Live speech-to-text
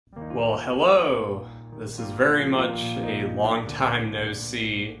Well, hello! This is very much a long time no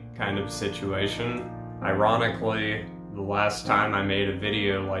see kind of situation. Ironically, the last time I made a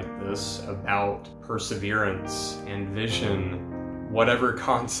video like this about perseverance and vision, whatever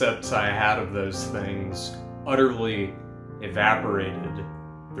concepts I had of those things utterly evaporated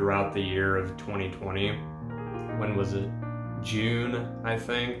throughout the year of 2020. When was it? June, I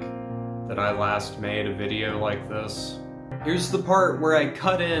think, that I last made a video like this. Here's the part where I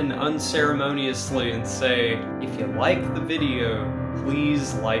cut in unceremoniously and say, if you like the video,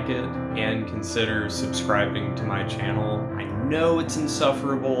 please like it and consider subscribing to my channel. I know it's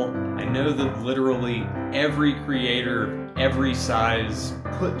insufferable. I know that literally every creator of every size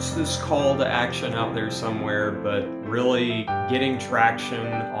puts this call to action out there somewhere, but really getting traction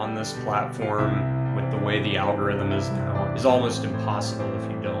on this platform with the way the algorithm is now is almost impossible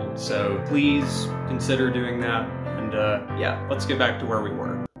if you don't. So please consider doing that. And yeah, let's get back to where we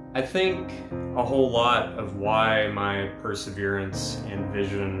were. I think a whole lot of why my perseverance and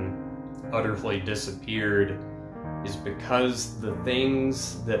vision utterly disappeared is because the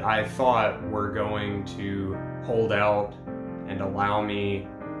things that I thought were going to hold out and allow me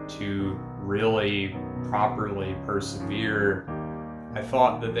to really properly persevere, I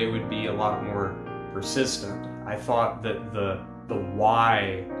thought that they would be a lot more persistent. I thought that the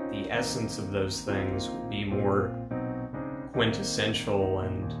why, the essence of those things would be more quintessential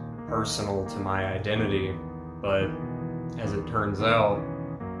and personal to my identity, but as it turns out,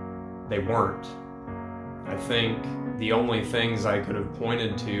 they weren't. I think the only things I could have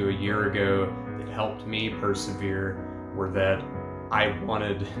pointed to a year ago that helped me persevere were that I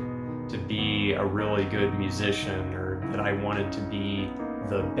wanted to be a really good musician, or that I wanted to be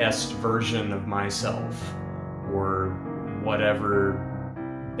the best version of myself, or whatever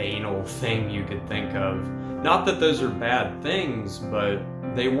banal thing you could think of. Not that those are bad things, but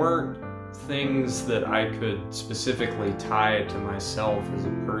they weren't things that I could specifically tie to myself as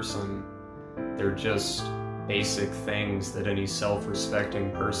a person. They're just basic things that any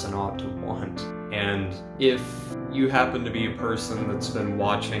self-respecting person ought to want. And if you happen to be a person that's been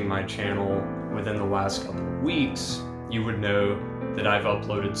watching my channel within the last couple of weeks, you would know that I've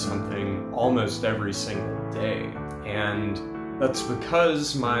uploaded something almost every single day. And that's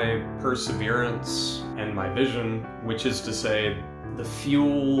because my perseverance and my vision, which is to say, the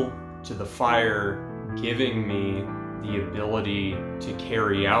fuel to the fire giving me the ability to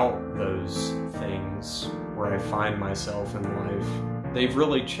carry out those things where I find myself in life, they've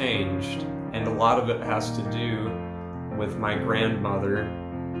really changed. And a lot of it has to do with my grandmother,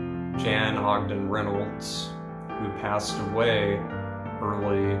 Jan Ogden Reynolds, who passed away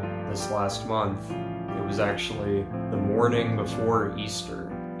early this last month. It was actually the morning before Easter.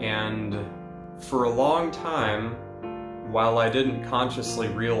 And for a long time, while I didn't consciously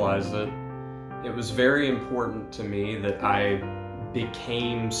realize it, it was very important to me that I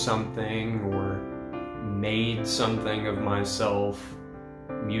became something or made something of myself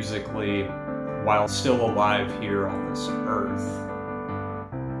musically while still alive here on this earth.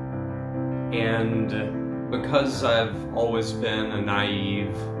 And because I've always been a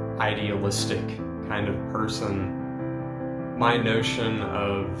naive, idealistic kind of person, my notion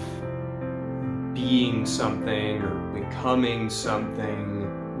of being something or becoming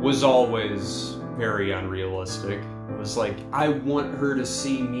something was always very unrealistic. It was like, I want her to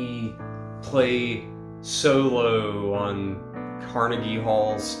see me play solo on Carnegie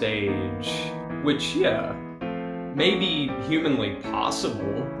Hall stage, which, yeah, may be humanly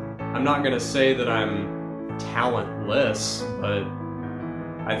possible. I'm not gonna say that I'm talentless, but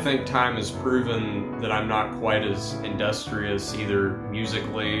I think time has proven that I'm not quite as industrious either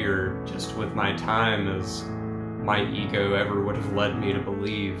musically or just with my time as my ego ever would have led me to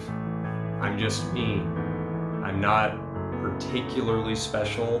believe. I'm just me. I'm not particularly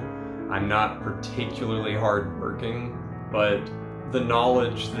special. I'm not particularly hardworking, but the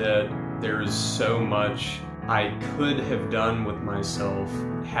knowledge that there's so much I could have done with myself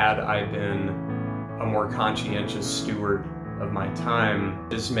had I been a more conscientious steward of my time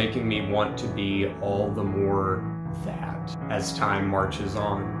is making me want to be all the more that as time marches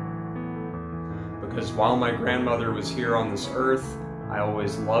on. Because while my grandmother was here on this earth, I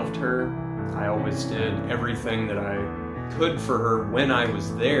always loved her. I always did everything that I could for her when I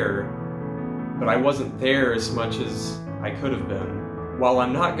was there, but I wasn't there as much as I could have been. While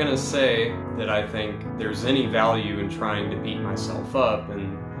I'm not gonna say that I think there's any value in trying to beat myself up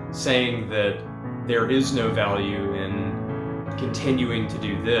and saying that there is no value in continuing to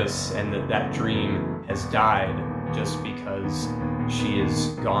do this and that dream has died just because she is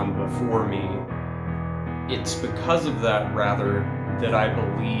gone before me, it's because of that, rather, that I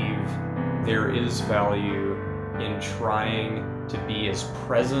believe there is value in trying to be as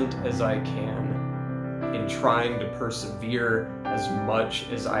present as I can, in trying to persevere as much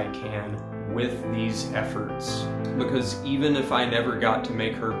as I can with these efforts. Because even if I never got to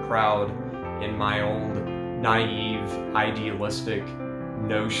make her proud in my old naive, idealistic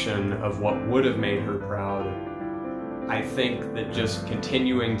notion of what would have made her proud, I think that just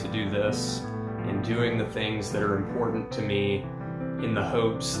continuing to do this and doing the things that are important to me in the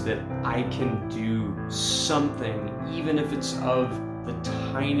hopes that I can do something, even if it's of the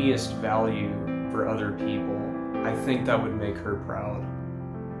tiniest value for other people, I think that would make her proud.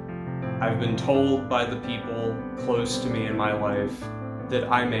 I've been told by the people close to me in my life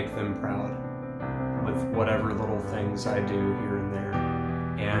that I make them proud with whatever little things I do here and there.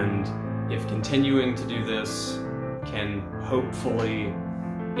 And if continuing to do this can hopefully,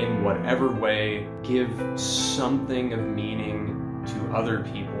 in whatever way, give something of meaning to other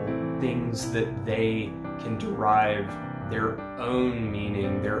people, things that they can derive their own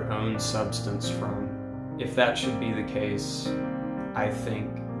meaning, their own substance from, if that should be the case, I think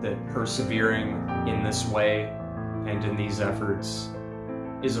that persevering in this way and in these efforts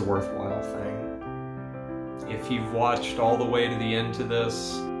is a worthwhile thing. If you've watched all the way to the end to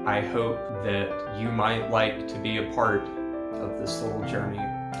this, I hope that you might like to be a part of this little journey.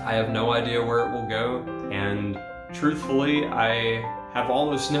 I have no idea where it will go, and truthfully, I have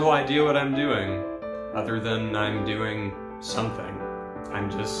almost no idea what I'm doing, other than I'm doing something. I'm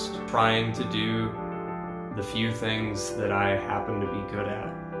just trying to do the few things that I happen to be good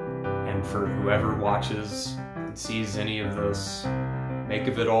at. And for whoever watches and sees any of this, make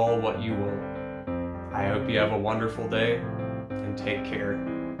of it all what you will. I hope you have a wonderful day, and take care.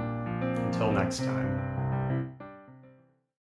 Until next time.